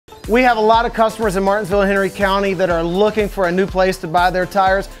We have a lot of customers in Martinsville and Henry County that are looking for a new place to buy their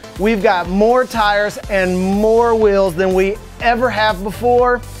tires. We've got more tires and more wheels than we ever have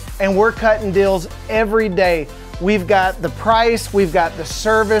before, and we're cutting deals every day. We've got the price, we've got the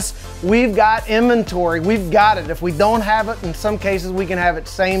service, we've got inventory, we've got it. If we don't have it, in some cases we can have it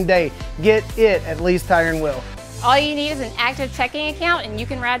same day. Get it at Lee's Tire and Wheel. All you need is an active checking account and you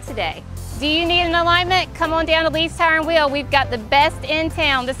can ride today. Do you need an alignment? Come on down to Lee's Tire and Wheel. We've got the best in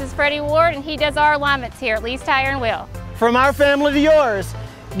town. This is Freddie Ward and he does our alignments here at Lee's Tire and Wheel. From our family to yours,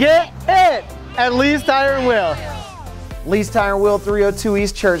 get it at Lee's Tire and Wheel. Lee's Tire and Wheel, 302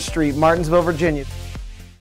 East Church Street, Martinsville, Virginia.